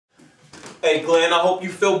Hey Glenn, I hope you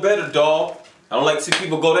feel better, dawg. I don't like to see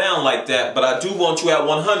people go down like that, but I do want you at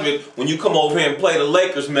 100 when you come over here and play the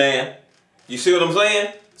Lakers, man. You see what I'm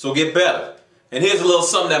saying? So get better. And here's a little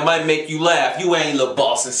something that might make you laugh. You ain't little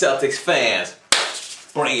Boston Celtics fans.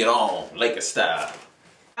 Bring it on, Lakers style.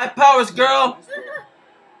 White Powers, girl.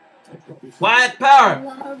 White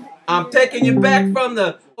Power. I'm taking you back from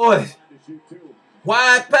the boys.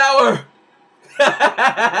 White Power.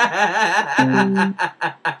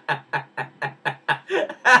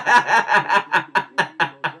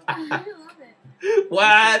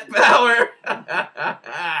 White Power.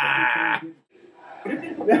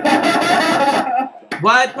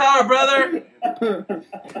 White Power, brother.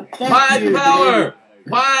 White Power.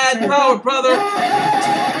 White Power, brother.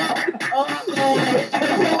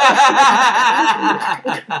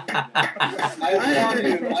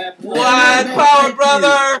 White Power,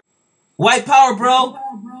 brother. White Power, bro.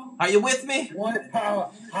 Are you with me? White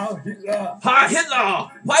Power. How Hitler. Hi, Hitler.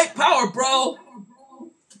 White Power, bro.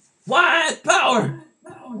 White Power.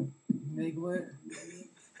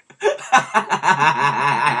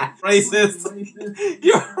 Racist.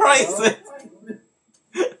 You're racist.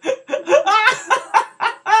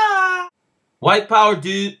 White Power,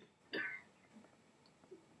 dude.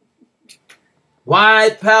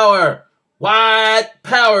 White Power. White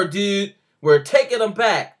Power, dude. We're taking them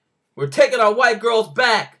back. We're taking our white girls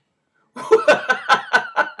back.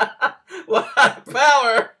 White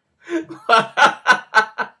Power.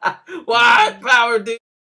 White Power, dude.